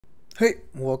Hey,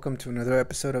 welcome to another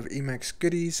episode of Emacs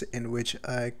Goodies, in which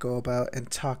I go about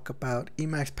and talk about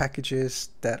Emacs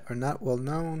packages that are not well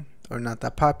known or not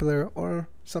that popular, or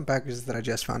some packages that I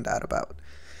just found out about.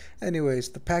 Anyways,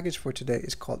 the package for today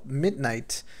is called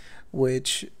𝗦𝘂𝗽𝗍,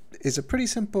 which is a pretty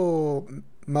simple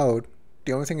mode.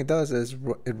 The only thing it does is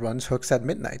it runs hooks at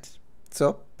midnight.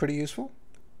 So, pretty useful.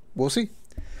 We'll see.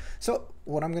 So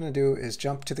what I'm going to do is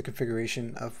jump to the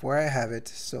configuration of where I have it.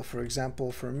 So for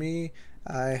example, for me,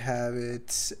 I have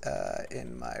it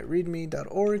in my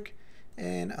readme.org,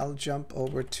 and I'll jump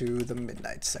over to the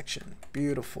midnight section.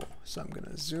 Beautiful. So I'm going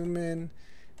to zoom in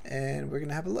and we're going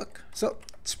to have a look. So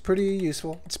it's pretty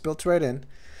useful. It's built right in.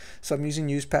 So I'm using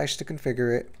usepatch to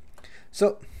configure it.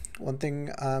 So one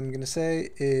thing I'm going to say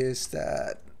is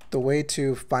that the way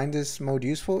to find this mode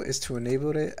useful is to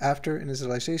enable it after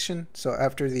initialization. So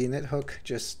after the init hook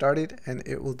just started, and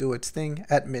it will do its thing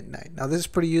at midnight. Now this is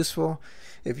pretty useful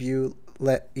if you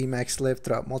let Emacs live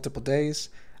throughout multiple days.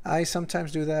 I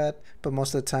sometimes do that, but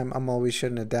most of the time I'm always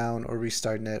shutting it down or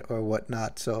restarting it or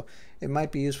whatnot. So it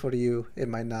might be useful to you, it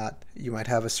might not. You might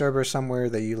have a server somewhere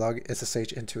that you log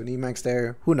SSH into an Emacs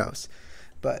there, who knows.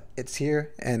 But it's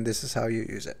here, and this is how you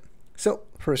use it. So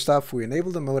first off, we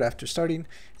enable the mode after starting,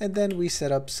 and then we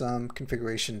set up some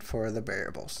configuration for the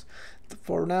variables.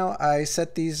 For now, I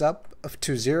set these up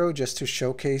to 0 just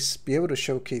to be able to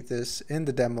showcase this in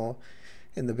the demo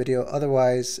in the video.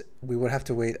 Otherwise, we would have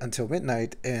to wait until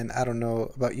midnight, and I don't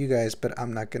know about you guys, but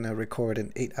I'm not gonna record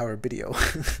an 8-hour video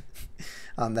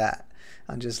on that.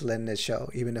 I'm just letting it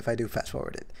show, even if I do fast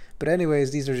forward it. But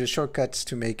anyways, these are just shortcuts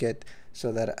to make it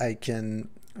so that I can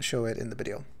show it in the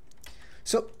video.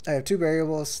 So I have two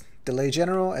variables, delay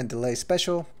general and delay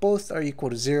special. Both are equal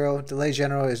to 0. Delay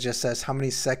general is just says how many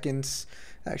seconds.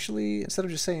 Actually, instead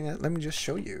of just saying that, let me just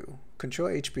show you. Control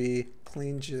HB,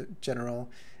 clean general,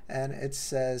 and it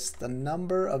says the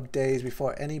number of days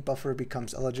before any buffer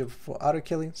becomes eligible for auto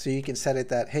killing. So you can set it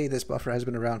that, hey, this buffer has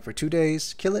been around for 2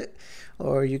 days, kill it.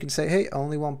 Or you can say, hey, I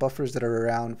only want buffers that are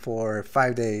around for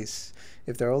 5 days.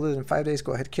 If they're older than 5 days,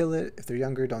 go ahead, kill it. If they're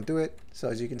younger, don't do it. So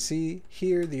as you can see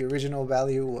here, the original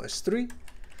value was 3,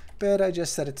 but I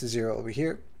just set it to 0 over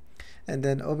here. And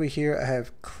then over here, I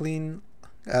have clean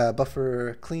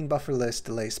buffer list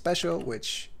delay special,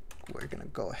 which we're gonna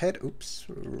go ahead. Oops,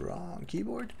 wrong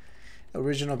keyboard.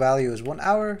 Original value is 1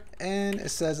 hour, and it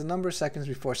says a number of seconds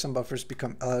before some buffers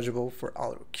become eligible for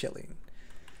auto killing.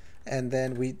 And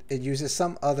then it uses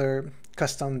some other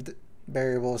custom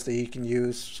variables that you can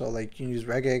use. So like you can use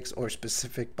regex or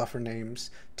specific buffer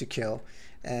names to kill,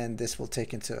 and this will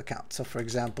take into account. So for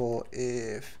example,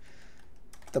 if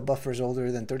the buffer is older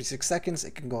than 36 seconds,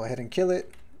 it can go ahead and kill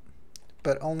it,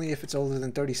 but only if it's older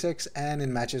than 36 and it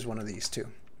matches one of these two.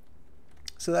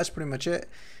 So that's pretty much it.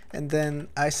 And then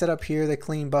I set up here the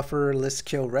clean buffer list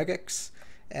kill regex,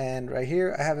 and right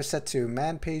here I have it set to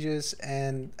man pages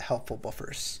and helpful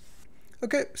buffers.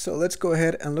 Okay, so let's go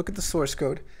ahead and look at the source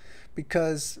code,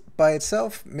 because by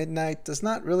itself midnight does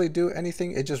not really do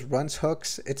anything. It just runs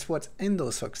hooks. It's what's in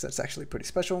those hooks that's actually pretty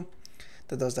special,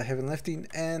 that does the heavy lifting.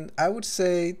 And I would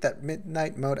say that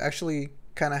midnight mode actually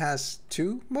kind of has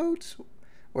two modes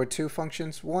or two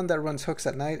functions, one that runs hooks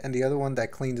at night and the other one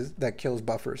that cleans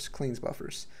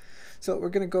buffers. So we're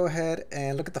gonna go ahead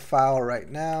and look at the file right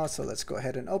now. So let's go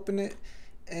ahead and open it,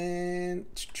 and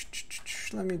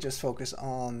let me just focus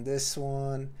on this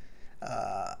one.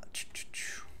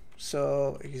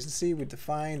 So you can see we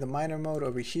defined the minor mode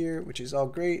over here, which is all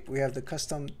great. We have the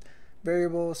custom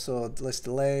variables, so list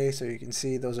delay, so you can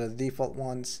see those are the default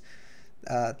ones.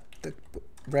 The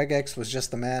regex was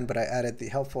just the man, but I added the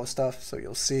helpful stuff, so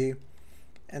you'll see.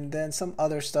 And then some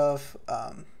other stuff.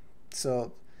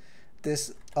 So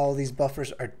all these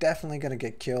buffers are definitely going to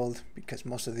get killed, because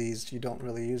most of these you don't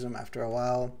really use them after a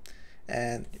while.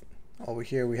 And over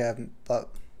here we have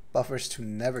buffers to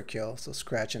never kill, so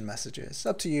scratch and messages. It's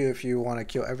up to you if you want to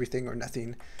kill everything or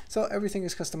nothing. So everything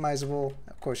is customizable.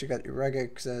 Of course, you got your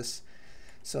regexes,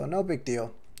 so no big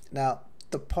deal. Now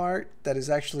the part that is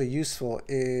actually useful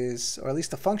is, or at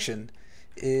least the function,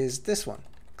 is this one,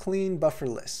 clean buffer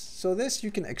list. So this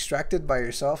you can extract it by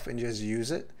yourself and just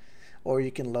use it, or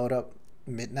you can load up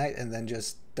midnight and then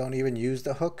just don't even use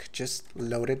the hook, just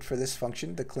load it for this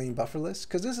function, the clean buffer list,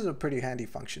 because this is a pretty handy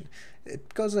function.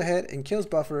 It goes ahead and kills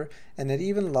buffer, and it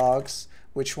even logs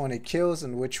which one it kills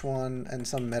and which one, and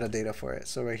some metadata for it.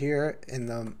 So right here in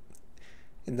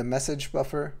the message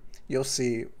buffer, you'll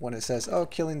see when it says, oh,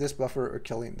 killing this buffer or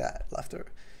killing that left, or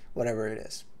whatever it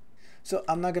is. So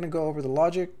I'm not going to go over the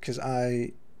logic, because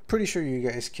I'm pretty sure you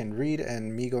guys can read,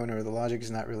 and me going over the logic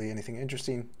is not really anything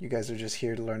interesting. You guys are just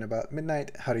here to learn about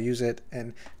midnight, how to use it,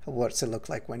 and what's it look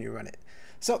like when you run it.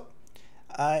 So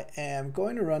I am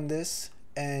going to run this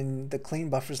in the clean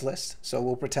buffers list. So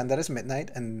we'll pretend that it's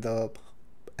midnight and the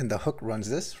hook runs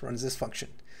this function.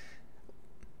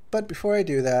 But before I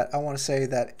do that, I want to say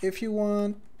that if you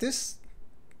want, this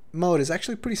mode is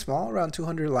actually pretty small, around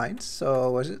 200 lines.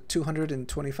 So was it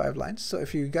 225 lines? So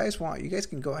if you guys want, you guys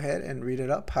can go ahead and read it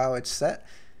up, how it's set,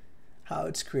 how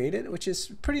it's created, which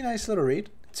is pretty nice little read.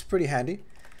 It's pretty handy,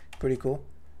 pretty cool.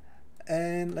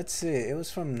 And let's see, it was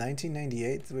from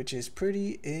 1998, which is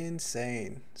pretty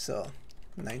insane. So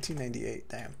 1998,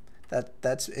 damn.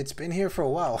 It's been here for a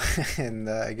while, and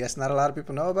I guess not a lot of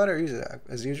people know about it or use it.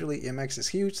 As usually, Emacs is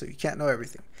huge, so you can't know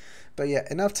everything. But yeah,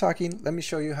 enough talking. Let me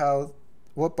show you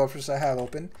what buffers I have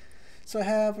open. So I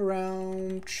have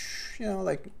around,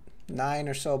 like 9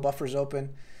 or so buffers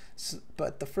open.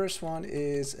 But the first one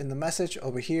is in the message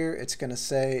over here. It's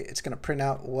gonna print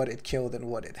out what it killed and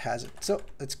what it hasn't. So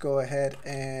let's go ahead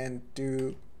and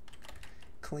do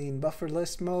clean buffer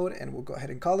list mode, and we'll go ahead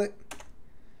and call it.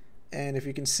 And if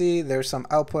you can see, there's some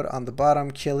output on the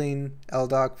bottom, killing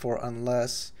 _LDOC for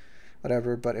unless,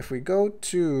 whatever. But if we go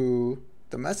to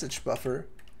the message buffer,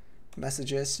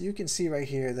 messages, you can see right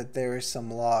here that there is some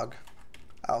log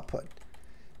output.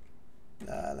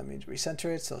 Let me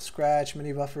recenter it. So scratch,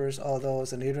 mini buffers, all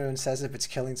those, and it even says if it's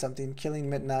killing something, killing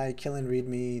midnight, killing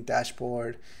readme,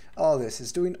 dashboard, all this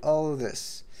is doing all of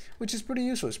this, which is pretty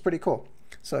useful. It's pretty cool.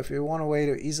 So if you want a way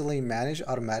to easily manage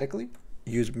automatically,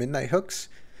 use midnight hooks.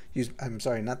 I'm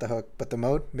sorry, not the hook, but the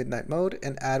mode, midnight mode,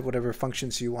 and add whatever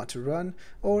functions you want to run,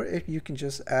 or if you can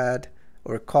just add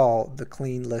or call the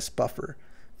clean list buffer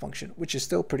function, which is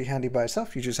still pretty handy by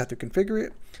itself. You just have to configure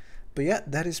it. But yeah,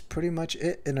 that is pretty much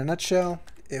it in a nutshell.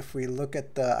 If we look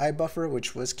at the iBuffer,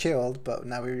 which was killed, but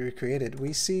now we recreated,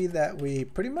 we see that we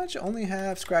pretty much only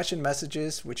have scratch and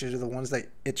messages, which are the ones that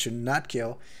it should not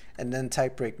kill, and then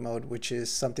type break mode, which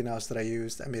is something else that I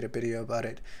used. I made a video about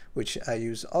it, which I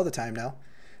use all the time now.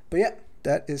 But yeah,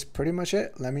 that is pretty much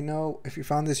it. Let me know if you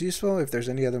found this useful, if there's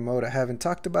any other mode I haven't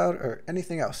talked about, or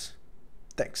anything else.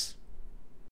 Thanks.